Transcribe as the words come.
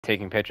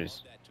taking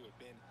pitches.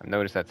 I've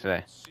noticed that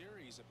today.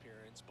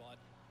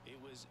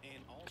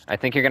 I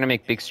think you're gonna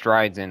make big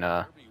strides in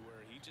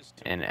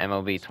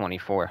MLB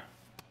 24.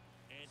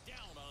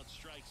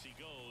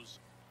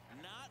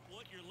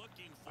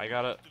 I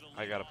gotta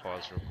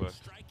pause real quick.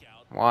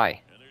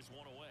 Why?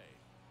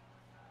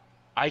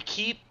 I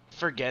keep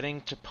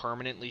forgetting to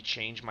permanently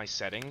change my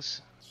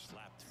settings,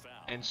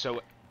 and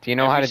so Do you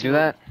know how to do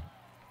that?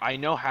 I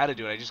know how to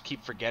do it. I just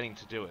keep forgetting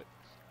to do it.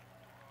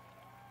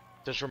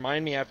 Just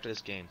remind me after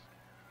this game.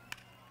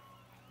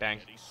 Bang.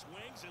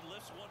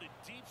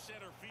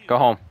 Go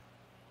home.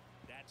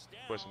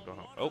 Of course I'm going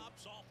home. Oh.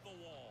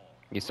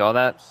 You saw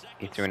that?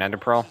 He threw an ender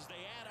pearl.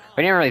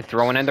 But he didn't really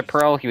throw an ender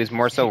pearl. He was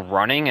more so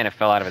running, and it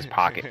fell out of his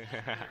pocket.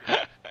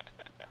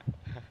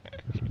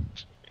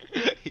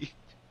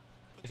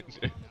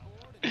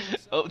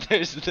 Oh,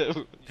 there's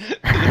the...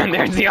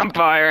 There's the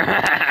umpire.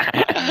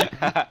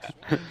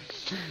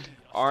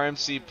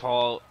 RMC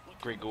Paul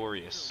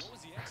Gregorius.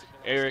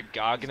 Eric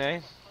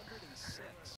Gagne.